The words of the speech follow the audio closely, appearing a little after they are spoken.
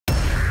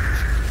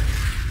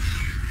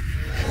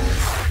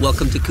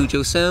Welcome to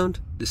Cujo Sound.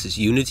 This is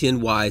Unity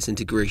and Wwise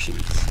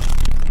integrations.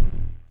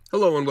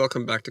 Hello and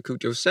welcome back to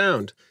Cujo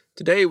Sound.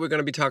 Today we're going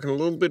to be talking a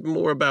little bit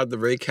more about the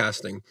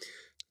raycasting.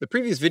 The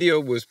previous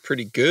video was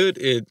pretty good.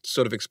 It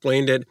sort of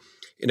explained it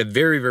in a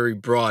very, very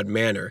broad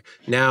manner.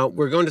 Now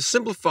we're going to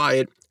simplify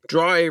it,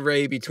 draw a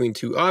ray between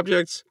two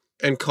objects,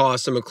 and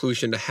cause some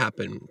occlusion to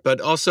happen.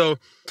 But also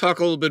talk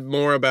a little bit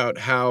more about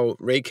how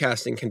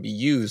raycasting can be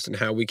used and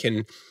how we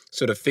can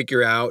sort of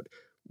figure out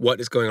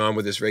what is going on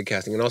with this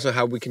raycasting, and also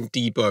how we can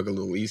debug a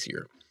little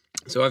easier.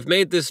 So I've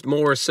made this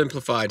more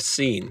simplified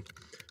scene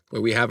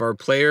where we have our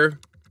player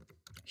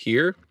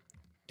here,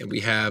 and we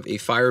have a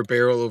fire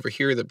barrel over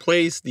here that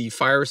plays the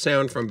fire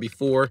sound from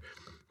before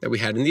that we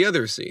had in the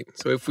other scene.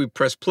 So if we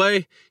press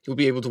play, you'll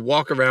be able to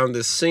walk around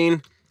this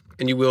scene,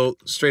 and you will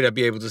straight up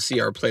be able to see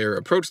our player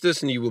approach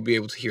this, and you will be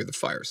able to hear the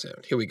fire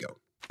sound. Here we go.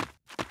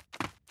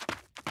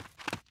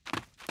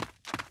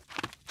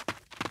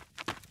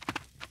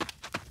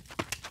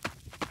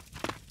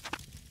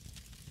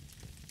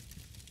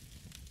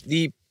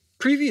 The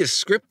previous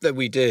script that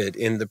we did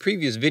in the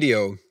previous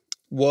video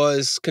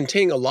was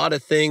containing a lot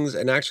of things,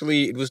 and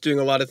actually it was doing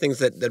a lot of things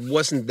that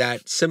wasn't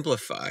that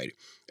simplified.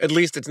 At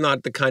least it's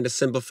not the kind of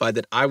simplified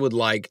that I would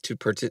like to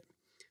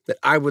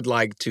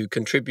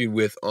contribute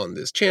with on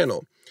this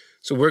channel.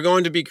 So we're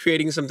going to be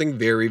creating something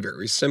very,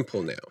 very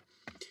simple now.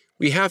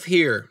 We have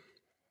here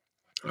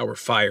our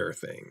fire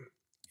thing,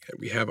 and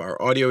we have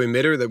our audio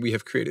emitter that we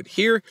have created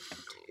here.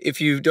 If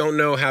you don't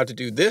know how to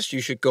do this, you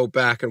should go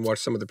back and watch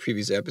some of the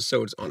previous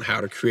episodes on how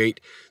to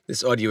create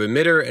this audio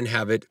emitter and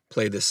have it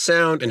play this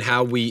sound, and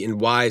how we in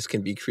Wwise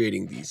can be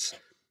creating these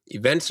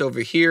events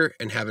over here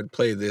and have it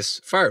play this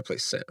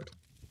fireplace sound.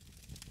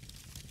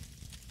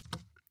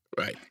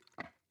 Right.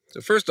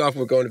 So first off,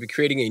 we're going to be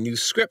creating a new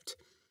script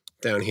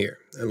down here,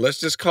 and let's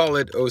just call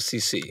it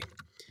OCC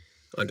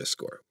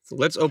underscore. So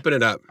let's open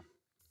it up.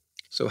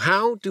 So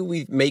how do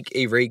we make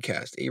a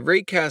raycast? A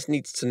raycast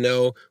needs to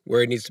know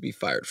where it needs to be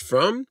fired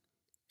from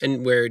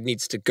and where it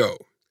needs to go.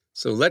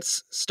 So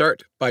let's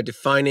start by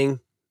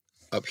defining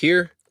up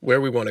here where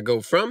we want to go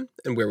from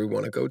and where we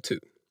want to go to.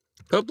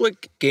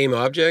 Public game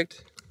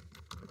object,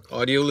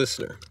 audio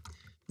listener.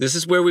 This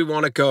is where we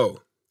want to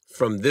go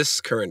from this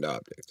current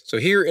object. So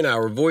here in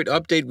our void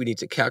update, we need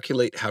to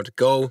calculate how to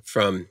go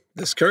from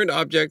this current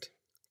object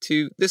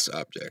to this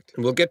object.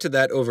 And we'll get to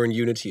that over in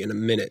Unity in a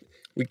minute.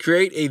 We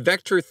create a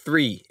vector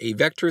 3. A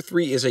vector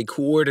 3 is a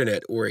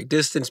coordinate or a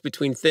distance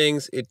between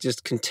things. It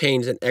just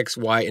contains an x,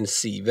 y, and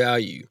z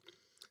value.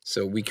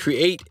 So we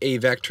create a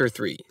vector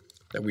 3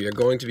 that we are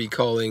going to be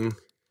calling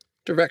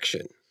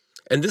direction.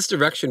 And this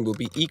direction will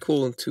be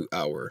equal to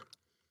our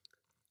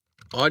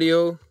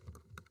audio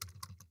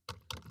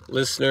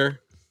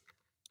listener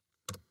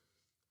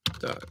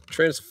dot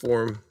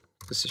transform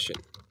position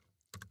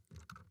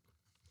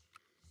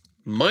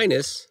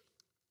minus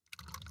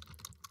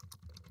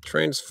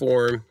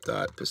transform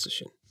dot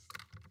position.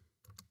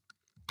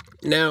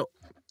 Now,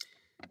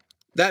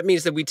 that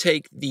means that we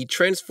take the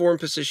transform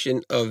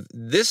position of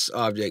this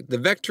object, the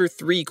vector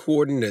 3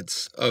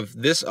 coordinates of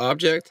this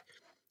object,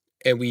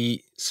 and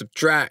we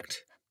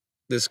subtract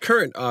this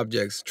current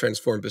object's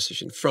transform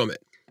position from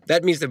it.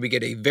 That means that we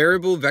get a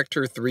variable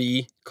vector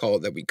 3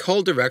 that we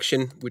call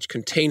direction, which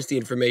contains the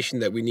information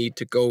that we need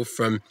to go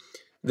from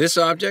this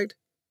object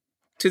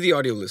to the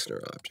audio listener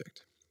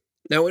object.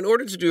 Now, in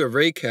order to do a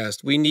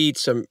raycast, we need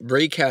some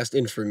raycast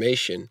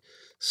information.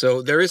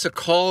 So there is a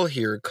call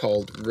here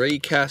called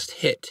raycast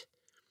hit,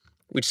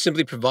 which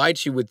simply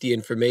provides you with the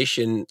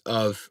information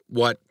of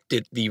what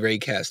did the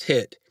raycast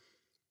hit.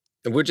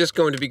 And we're just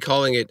going to be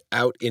calling it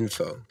out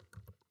info,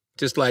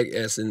 just like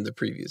as in the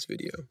previous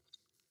video.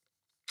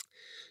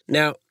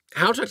 Now,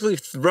 how to actually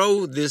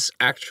throw this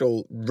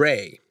actual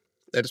ray,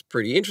 that's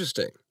pretty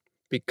interesting,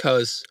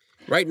 because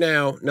right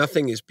now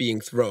nothing is being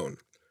thrown.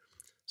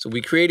 So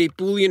we create a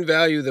Boolean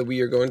value that we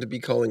are going to be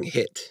calling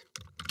hit.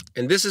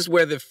 And this is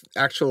where the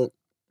actual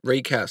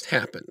raycast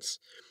happens.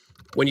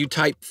 When you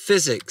type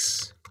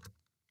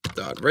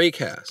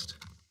physics.raycast,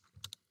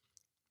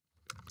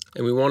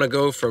 and we want to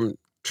go from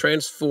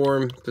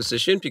transform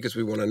position, because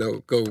we want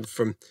to go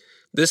from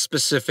this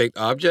specific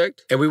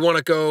object, and we want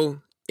to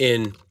go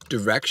in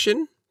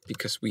direction,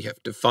 because we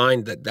have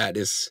defined that that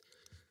is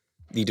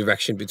the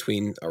direction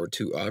between our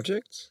two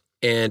objects,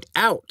 and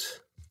out.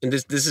 And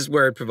this is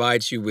where it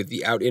provides you with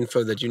the out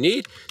info that you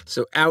need.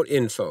 So out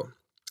info,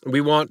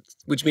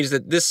 which means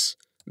that this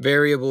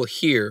variable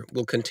here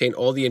will contain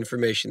all the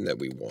information that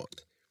we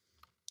want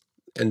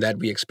and that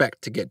we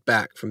expect to get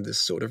back from this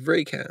sort of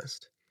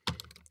raycast.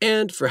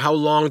 And for how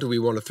long do we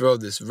want to throw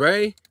this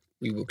ray?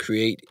 We will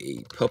create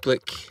a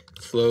public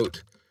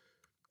float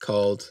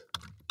called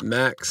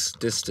max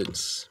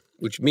distance,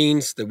 which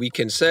means that we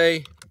can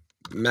say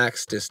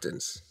max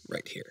distance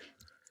right here.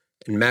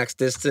 And max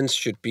distance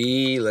should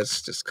be,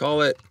 let's just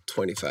call it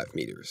 25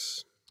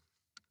 meters,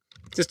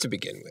 just to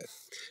begin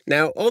with.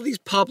 Now, all these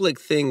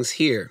public things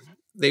here,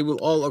 they will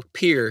all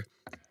appear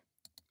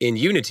in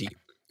Unity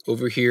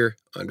over here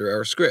under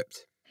our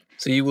script.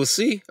 So you will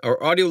see our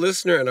audio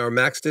listener and our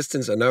max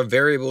distance are now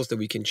variables that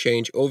we can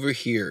change over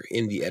here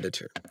in the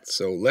editor.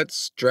 So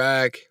let's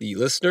drag the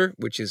listener,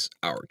 which is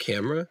our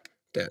camera,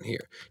 down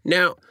here.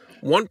 Now,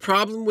 one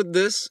problem with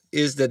this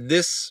is that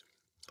this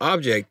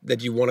object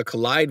that you want to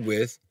collide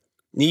with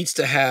needs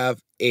to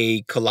have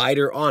a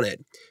collider on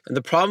it. And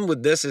the problem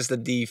with this is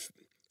that the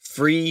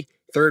free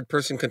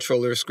third-person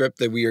controller script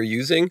that we are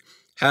using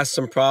has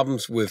some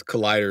problems with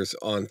colliders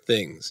on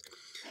things.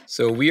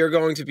 So we are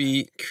going to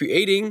be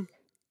creating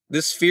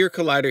this sphere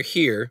collider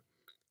here.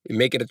 We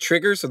make it a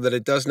trigger so that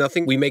it does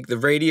nothing. We make the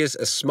radius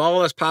as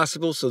small as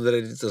possible so that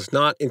it does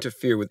not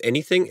interfere with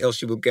anything,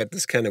 else you will get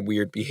this kind of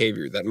weird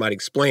behavior. That might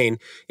explain,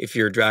 if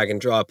you're drag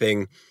and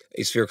dropping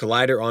a sphere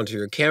collider onto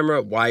your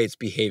camera, why it's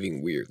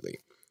behaving weirdly.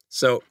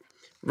 So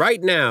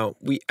right now,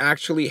 we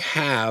actually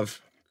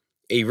have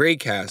a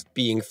raycast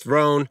being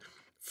thrown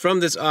from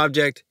this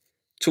object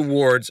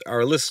towards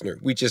our listener.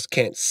 We just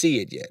can't see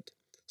it yet.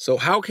 So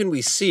how can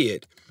we see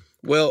it?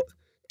 Well,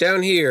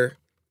 down here,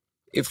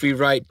 if we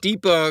write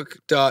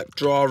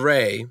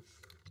debug.drawRay,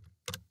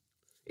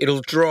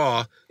 it'll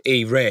draw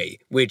a ray,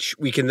 which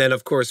we can then,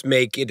 of course,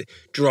 make it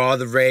draw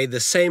the ray the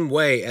same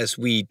way as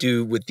we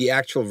do with the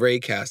actual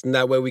raycast, and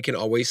that way we can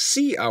always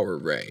see our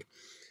ray.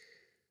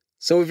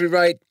 So if we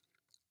write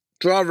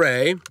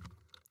drawRay,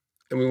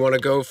 and we want to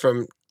go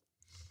from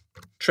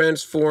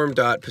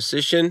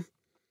transform.position,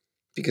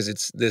 because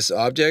it's this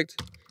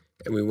object,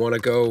 and we want to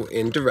go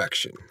in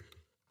direction,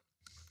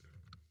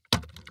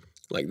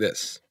 like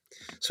this.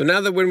 So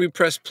now that when we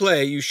press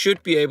play, you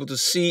should be able to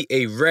see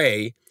a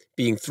ray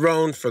being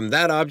thrown from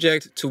that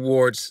object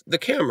towards the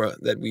camera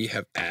that we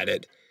have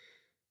added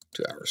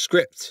to our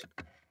script.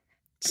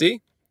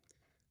 See?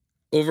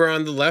 Over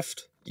on the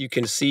left, you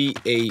can see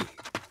a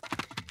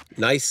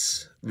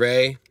nice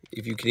ray.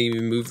 If you can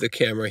even move the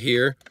camera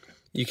here,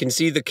 you can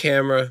see the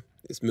camera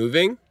is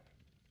moving.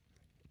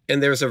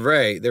 And there's a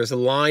ray, there's a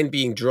line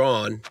being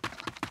drawn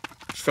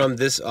from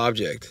this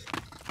object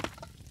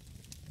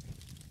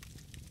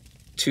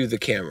to the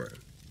camera,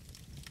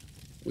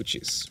 which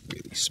is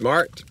really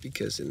smart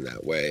because in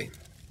that way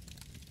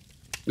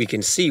we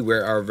can see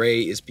where our ray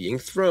is being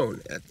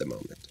thrown at the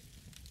moment.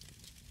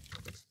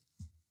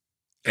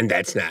 And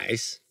that's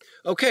nice.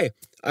 Okay,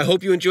 I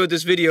hope you enjoyed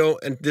this video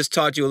and this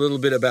taught you a little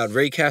bit about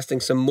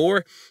raycasting some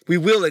more. We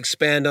will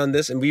expand on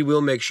this and we will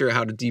make sure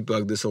how to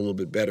debug this a little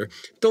bit better.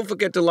 Don't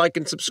forget to like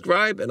and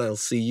subscribe, and I'll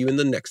see you in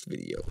the next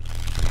video.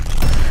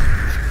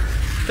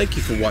 Thank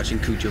you for watching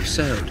Cujo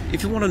Sound.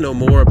 If you want to know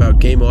more about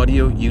game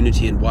audio,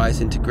 Unity, and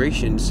Wwise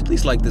integrations,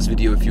 please like this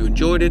video if you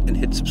enjoyed it and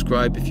hit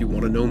subscribe if you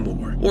want to know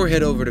more. Or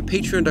head over to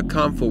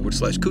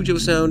patreon.com/Cujo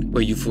Sound,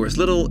 where you for as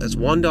little as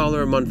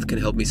 $1 a month can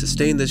help me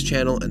sustain this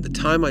channel and the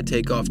time I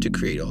take off to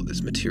create all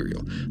this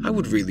material. I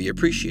would really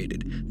appreciate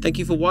it. Thank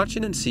you for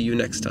watching and see you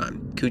next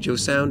time. Cujo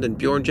Sound and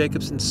Bjørn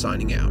Jacobsen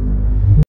signing out.